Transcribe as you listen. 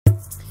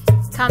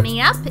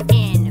Coming up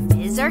in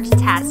Ms.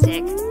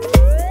 Artastic.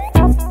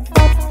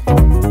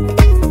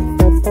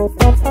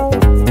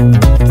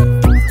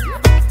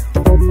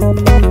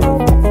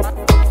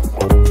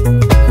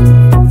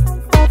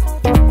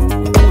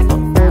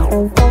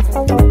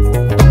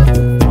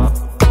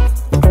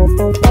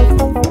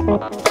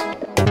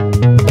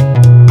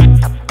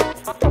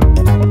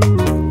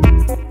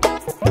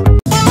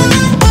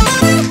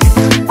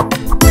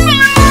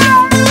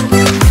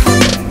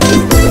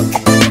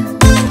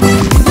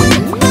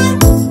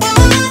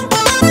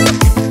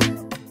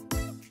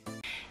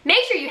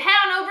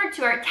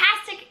 To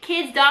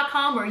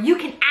artastickids.com, where you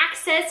can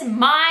access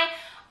my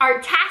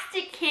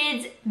Artastic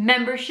Kids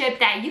membership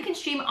that you can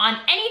stream on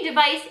any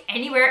device,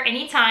 anywhere,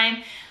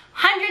 anytime.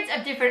 Hundreds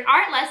of different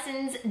art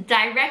lessons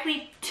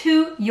directly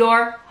to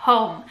your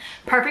home.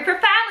 Perfect for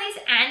families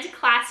and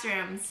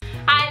classrooms.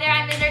 Hi there,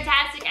 I'm Ms.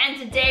 Artastic, and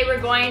today we're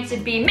going to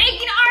be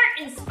making art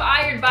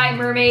inspired by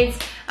mermaids.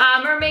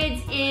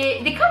 Mermaids,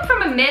 they come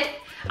from a myth.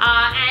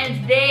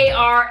 And they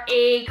are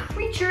a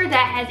creature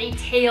that has a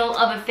tail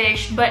of a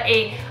fish, but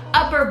a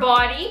upper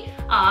body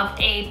of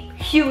a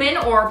human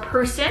or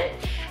person.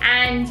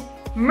 And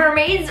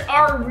mermaids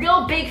are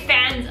real big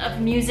fans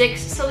of music,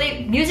 so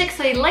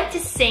they like to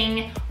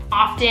sing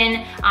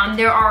often.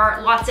 There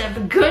are lots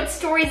of good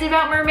stories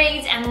about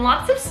mermaids and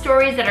lots of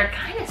stories that are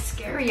kind of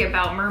scary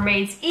about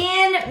mermaids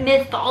in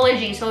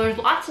mythology. So there's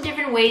lots of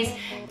different ways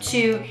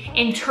to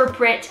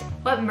interpret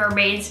what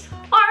mermaids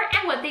are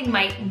and what they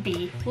might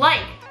be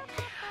like.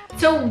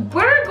 So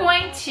we're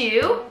going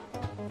to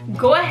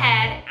go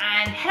ahead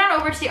and head on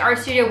over to the art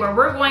studio, where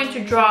we're going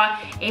to draw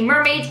a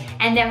mermaid,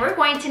 and then we're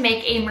going to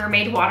make a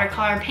mermaid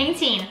watercolor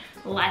painting.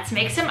 Let's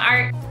make some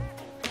art.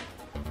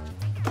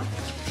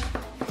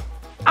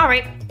 All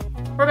right,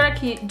 we're gonna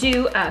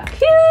do a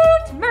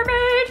cute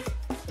mermaid.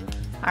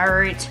 All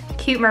right,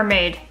 cute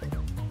mermaid.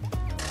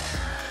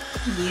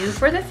 U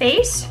for the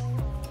face.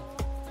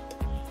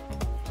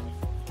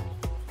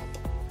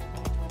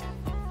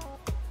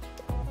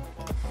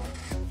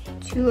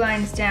 Two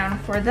lines down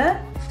for the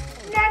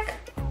neck.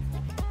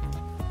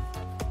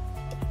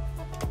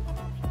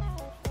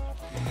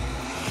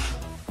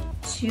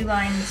 Two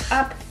lines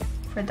up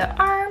for the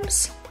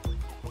arms.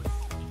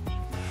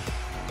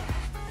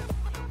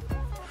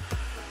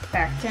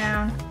 Back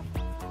down.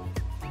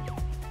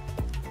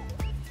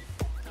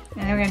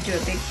 And then we're gonna do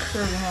a big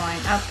curving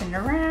line up and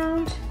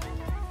around.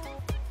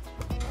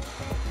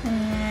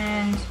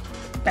 And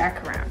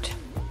back around.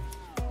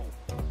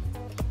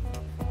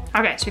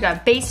 Okay, so we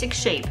got basic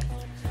shape.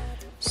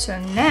 So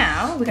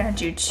now we're gonna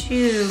do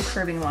two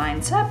curving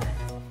lines up,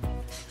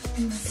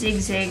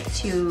 zigzag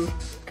to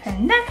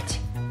connect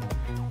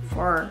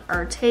for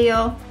our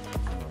tail.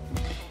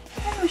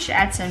 And we should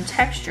add some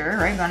texture,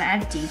 right? We're gonna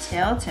add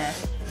detail to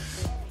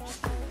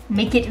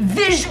make it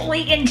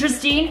visually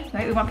interesting,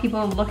 right? We want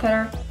people to look at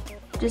our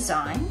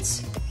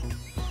designs.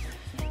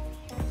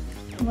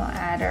 We'll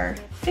add our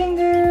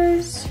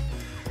fingers.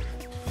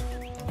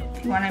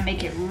 If you want to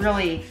make it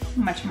really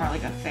much more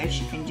like a fish,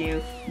 you can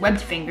do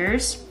webbed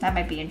fingers. That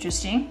might be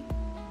interesting.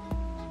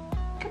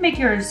 You can make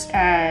yours,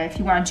 if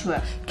you want to do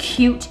a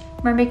cute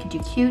mermaid, you can do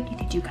cute. You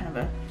could do kind of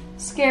a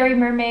scary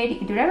mermaid. You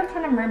can do whatever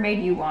kind of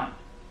mermaid you want.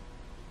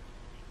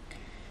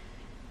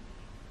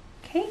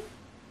 Okay.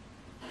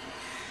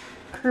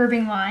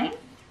 Curving line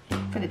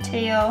for the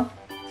tail.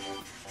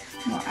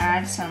 We'll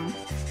add some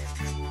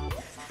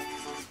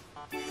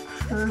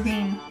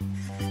curving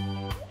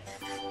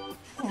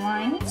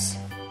lines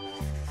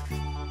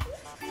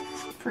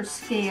for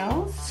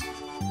scales,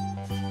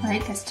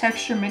 right? Because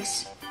texture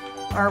makes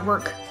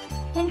artwork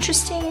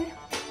interesting.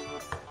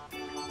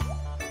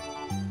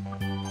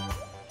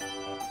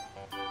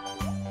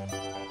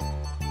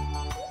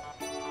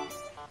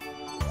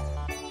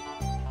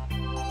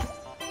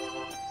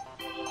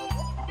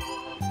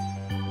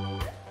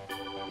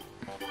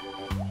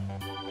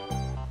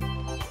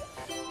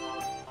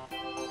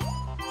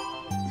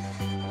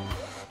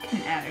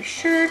 Can add a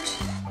shirt.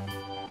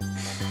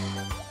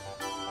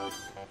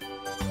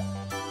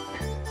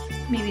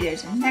 Maybe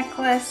there's a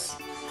necklace,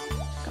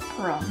 like a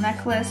pearl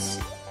necklace.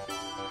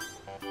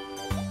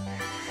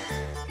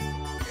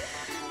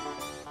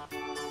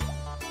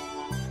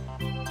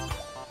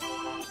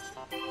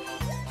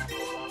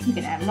 You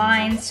can add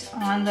lines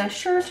on the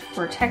shirt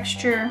for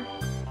texture.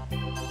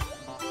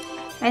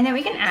 And then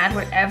we can add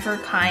whatever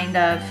kind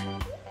of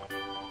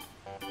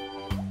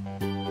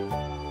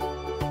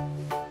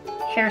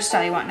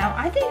hairstyle you want. Now,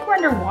 I think we're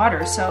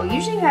underwater, so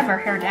usually we have our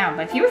hair down,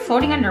 but if you were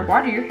floating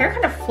underwater, your hair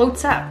kind of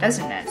floats up,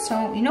 doesn't it?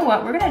 So, you know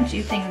what? We're gonna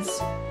do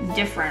things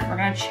different. We're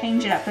gonna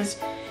change it up, because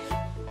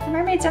the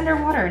mermaid's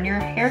underwater and your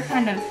hair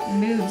kind of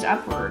moves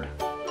upward.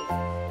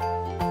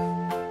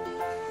 I'm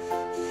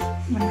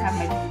gonna have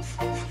my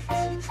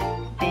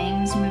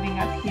bangs moving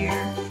up here.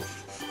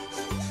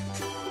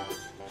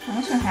 I'm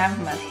just gonna have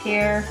my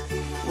hair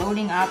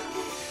floating up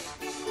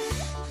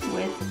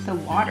with the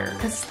water,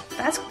 because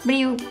that's when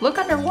you look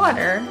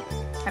underwater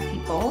at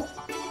people,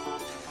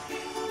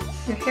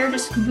 your hair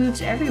just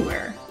moves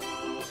everywhere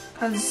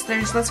because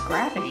there's less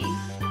gravity.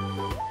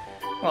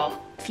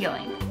 Well,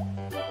 feeling.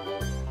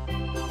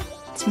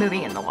 It's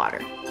moving in the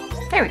water.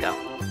 There we go.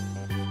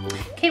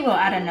 Okay, we'll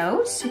add a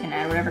nose. You can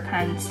add whatever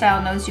kind of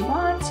style nose you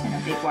want, and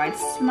a big wide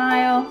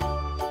smile.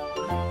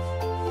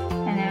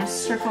 And then a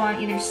circle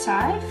on either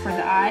side for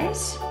the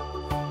eyes.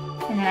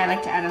 And then I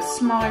like to add a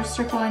smaller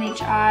circle in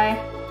each eye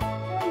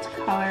and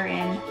color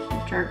in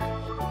the dark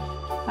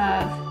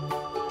of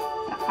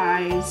the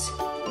eyes,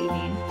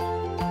 leaving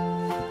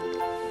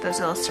those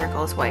little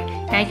circles white.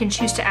 Now you can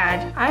choose to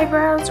add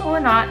eyebrows or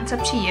not, it's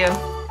up to you.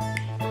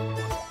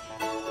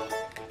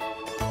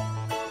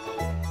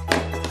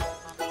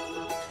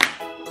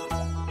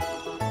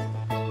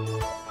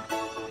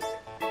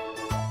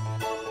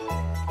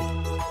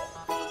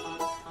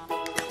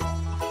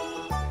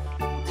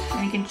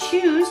 And you can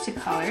choose to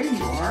color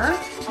your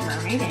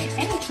mermaid in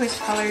any choice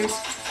colors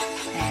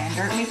and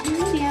start making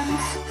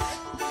mediums.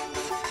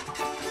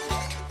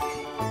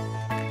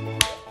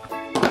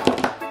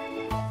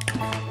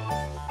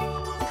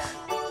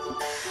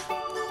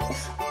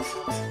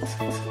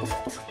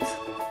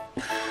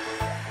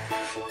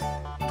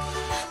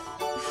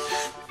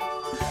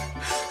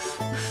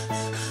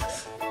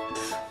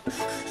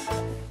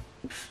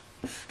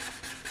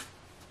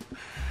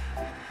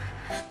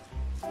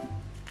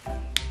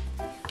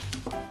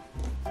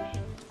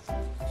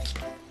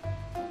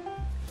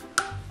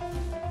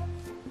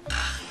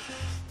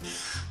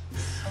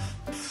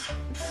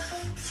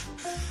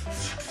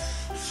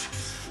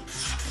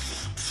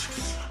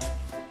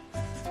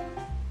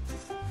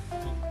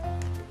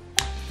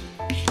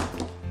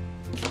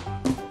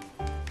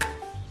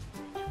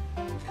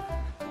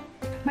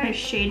 I'm gonna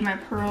shade my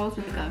pearls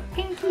with like a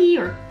pinky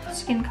or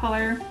skin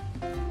color.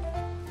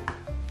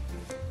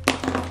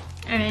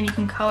 And then you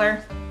can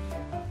color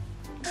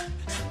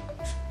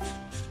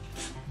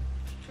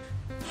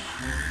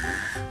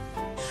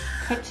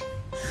cut.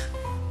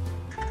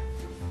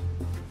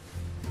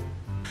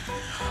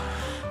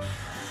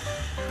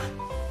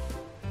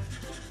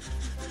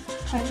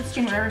 Try the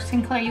skin, whatever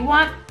skin color you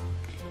want.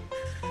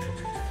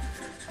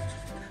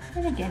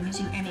 And again,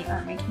 using any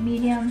art making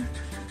medium.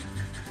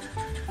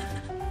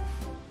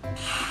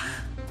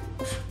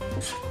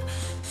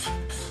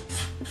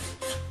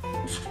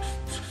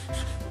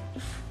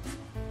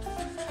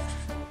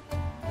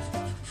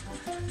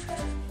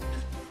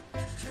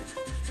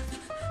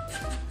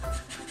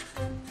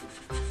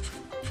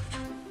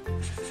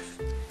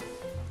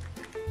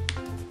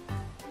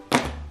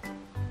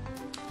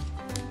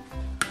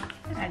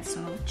 Add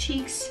some little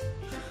cheeks.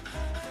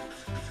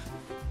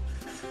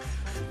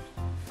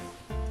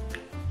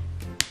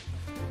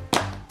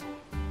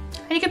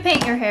 And you can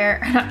paint your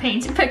hair, not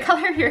paint, but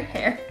color your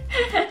hair.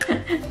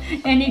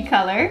 Any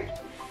color.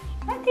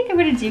 I think I'm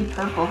gonna do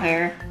purple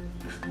hair.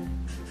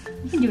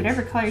 You can do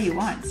whatever color you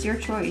want. It's your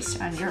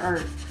choice on your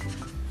art.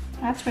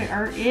 That's why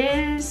art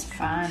is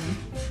fun.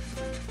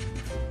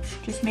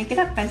 Just make it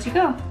up as you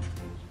go.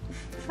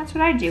 That's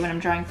what I do when I'm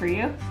drawing for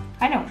you.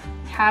 I don't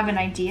have an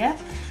idea.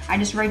 I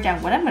just write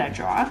down what I'm gonna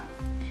draw,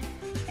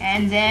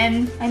 and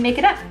then I make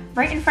it up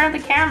right in front of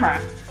the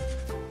camera.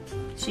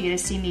 So you get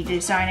to see me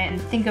design it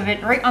and think of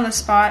it right on the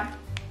spot.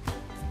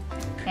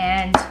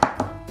 And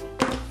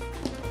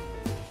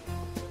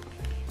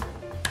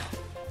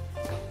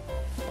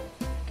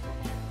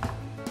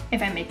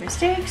if I make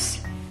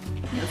mistakes,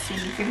 you'll see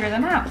me figure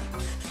them out.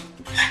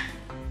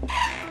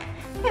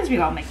 Because we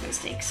all make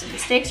mistakes. And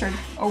mistakes are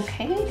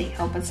okay, they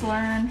help us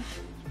learn.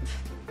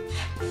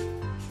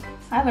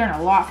 I learn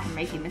a lot from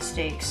making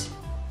mistakes.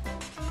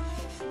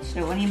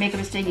 So when you make a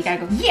mistake, you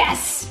gotta go,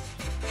 yes!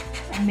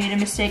 I made a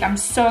mistake, I'm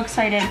so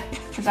excited,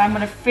 because I'm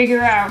gonna figure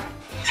out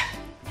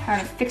how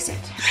to fix it.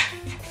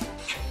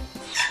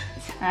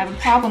 I have a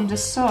problem to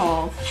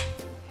solve.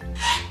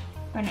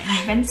 I'm gonna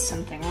invent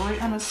something right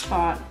on the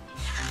spot.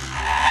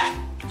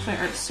 That's why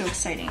art's so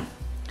exciting.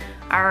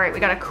 All right,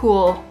 we got a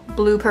cool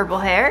blue-purple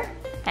hair,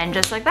 and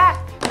just like that,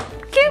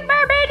 cute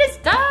mermaid is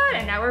done!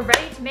 And now we're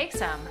ready to make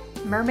some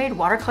mermaid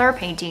watercolor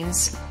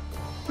paintings.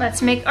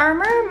 Let's make our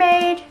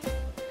mermaid.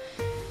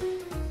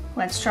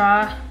 Let's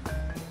draw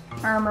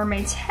our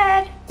mermaid's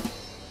head.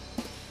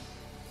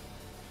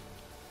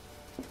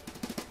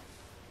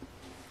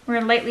 We're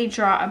gonna lightly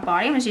draw a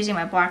body. I'm just using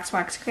my black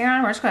wax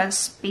crayon. We're just gonna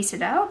space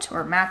it out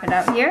or map it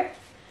out here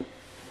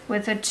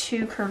with the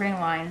two curving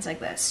lines like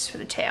this for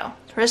the tail.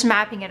 So we're just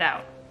mapping it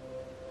out.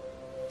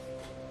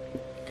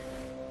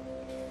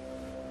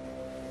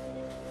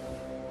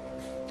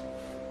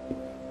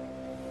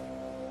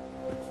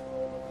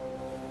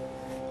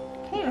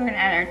 Okay, we're gonna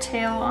add our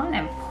tail on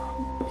and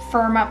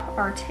firm up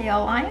our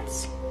tail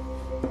lines.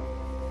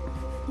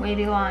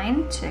 Wavy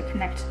line to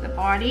connect to the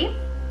body.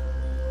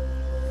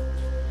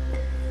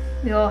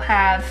 We'll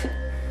have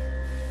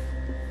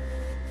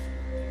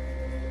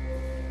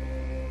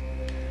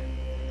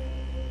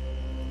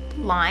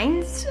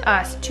lines,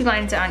 2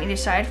 lines on either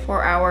side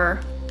for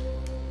our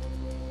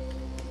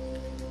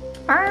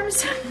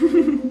arms.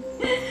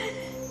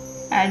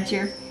 Add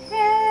your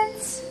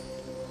hands.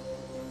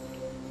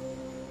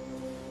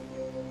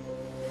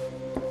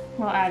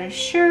 We'll add a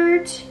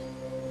shirt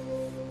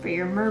for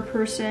your mer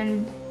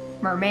person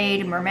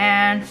mermaid,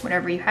 merman,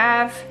 whatever you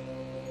have.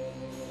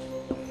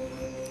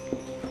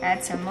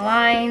 Add some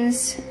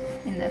lines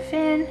in the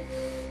fin,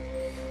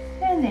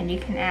 and then you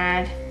can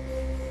add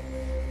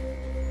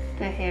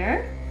the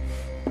hair.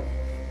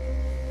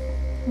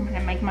 I'm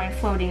gonna make mine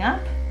floating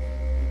up.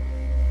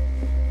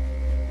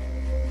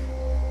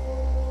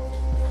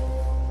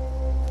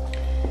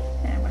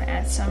 And I'm gonna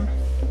add some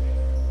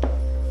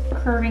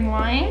curving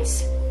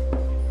lines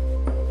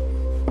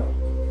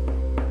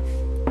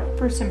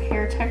for some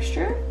hair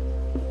texture.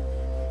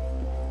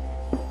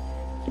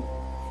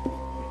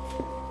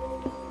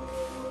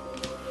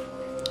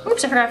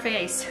 Oops, I forgot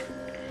face.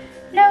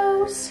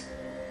 Nose,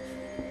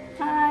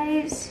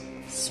 eyes,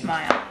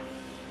 smile.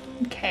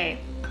 Okay.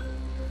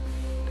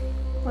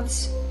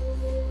 Let's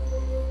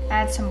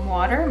add some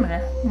water. I'm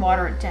gonna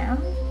water it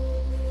down.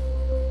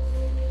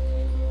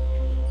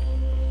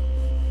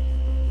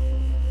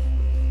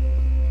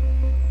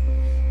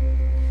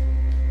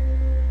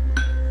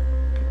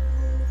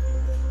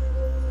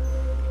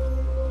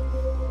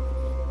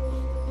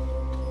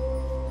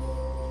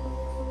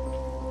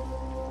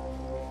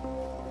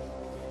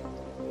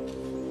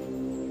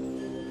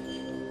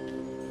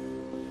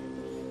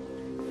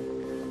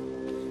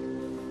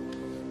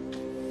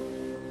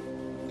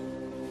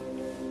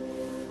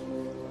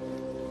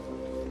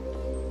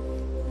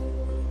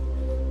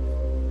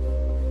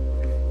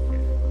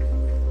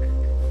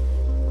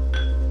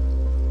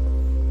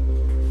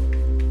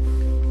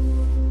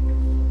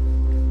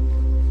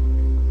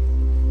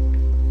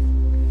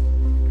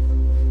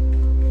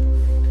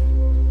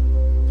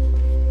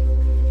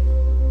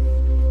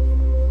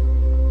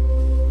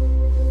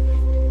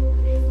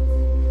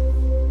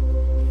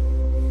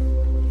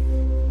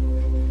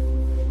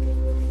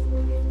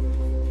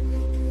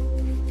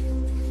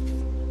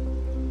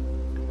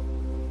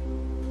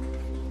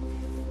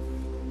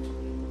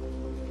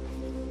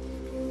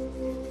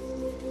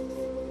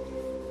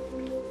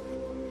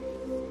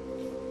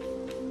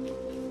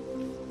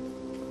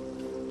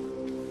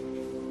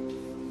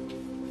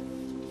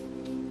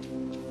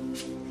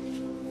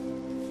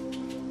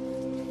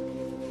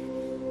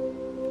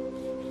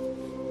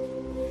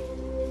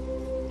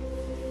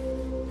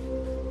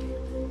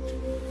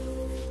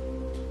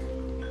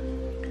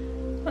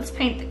 Let's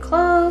paint the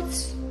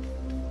clothes.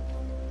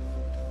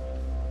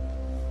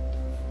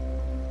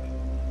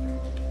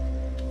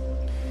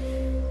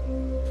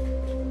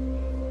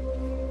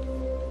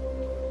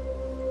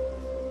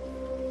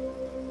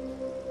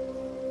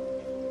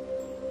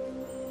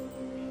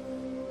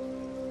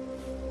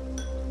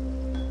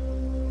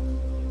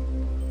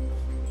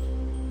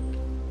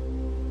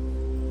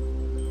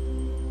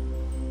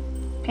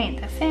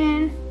 Paint the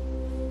fin.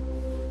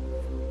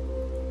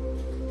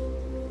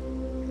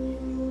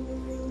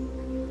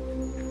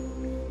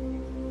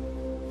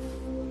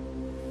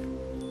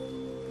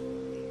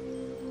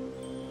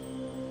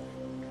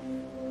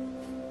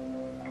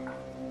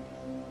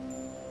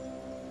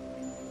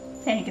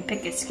 Then you can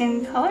pick a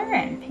skin color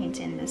and paint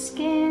in the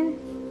skin.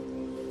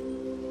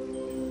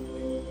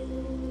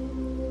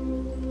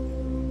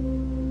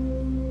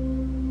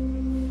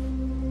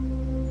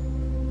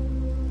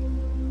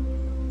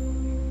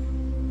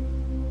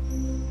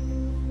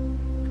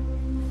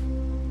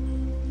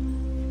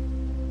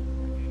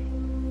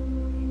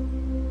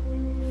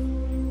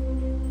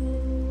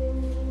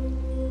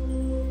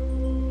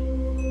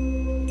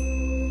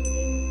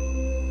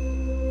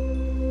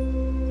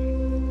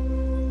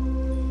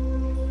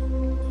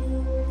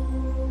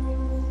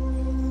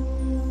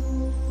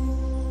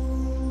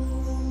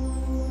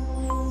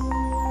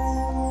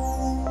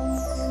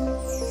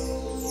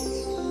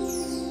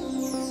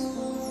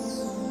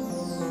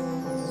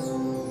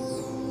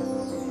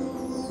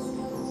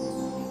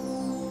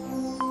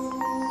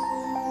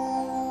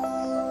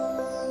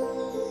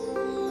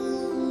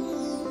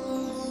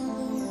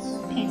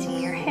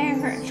 Painting your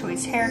hair,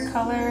 choice hair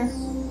color.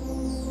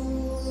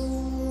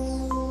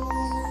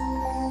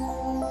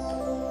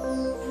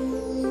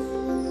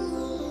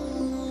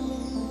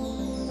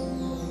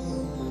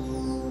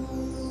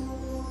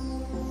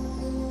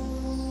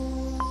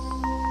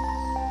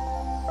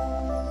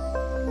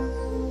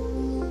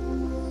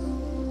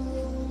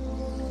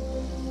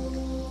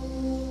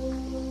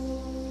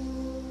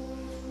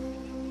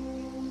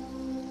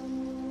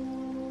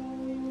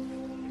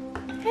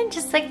 And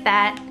just like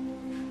that,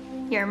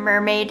 your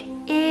mermaid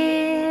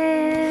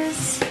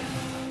is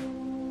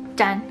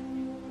done.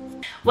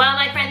 Well,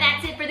 my friend,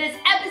 that's it for this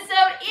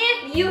episode.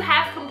 If you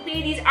have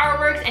completed these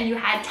artworks and you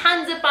had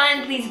tons of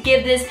fun, please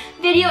give this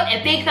video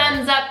a big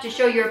thumbs up to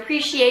show your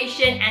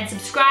appreciation and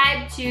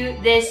subscribe to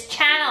this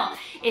channel.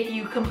 If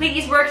you complete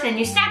these works and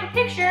you snap a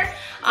picture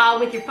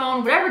with your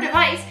phone, whatever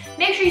device,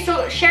 make sure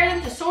you share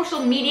them to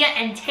social media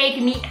and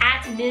tag me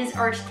at Ms.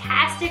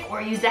 Artastic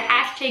or use the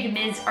hashtag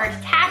Ms.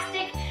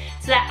 Artastic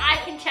so that I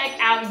can check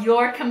out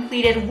your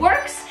completed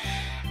works.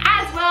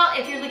 As well,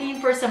 if you're looking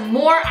for some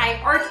more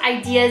art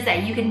ideas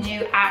that you can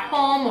do at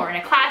home or in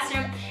a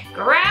classroom,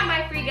 grab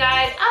my free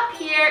guide up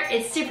here.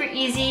 It's super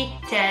easy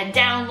to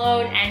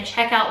download and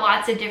check out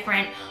lots of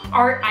different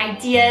art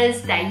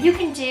ideas that you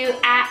can do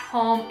at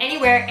home,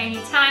 anywhere,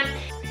 anytime.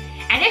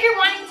 And if you're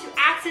wanting to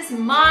access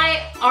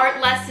my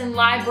art lesson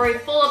library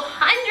full of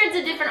hundreds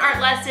of different art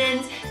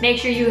lessons, make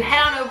sure you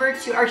head on over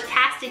to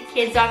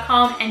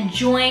artastickids.com and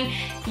join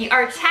the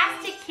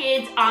Artastic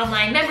Kids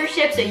online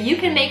membership so you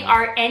can make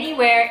art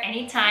anywhere,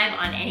 anytime,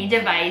 on any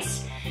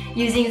device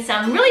using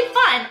some really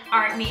fun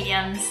art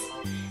mediums.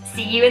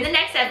 See you in the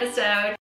next episode.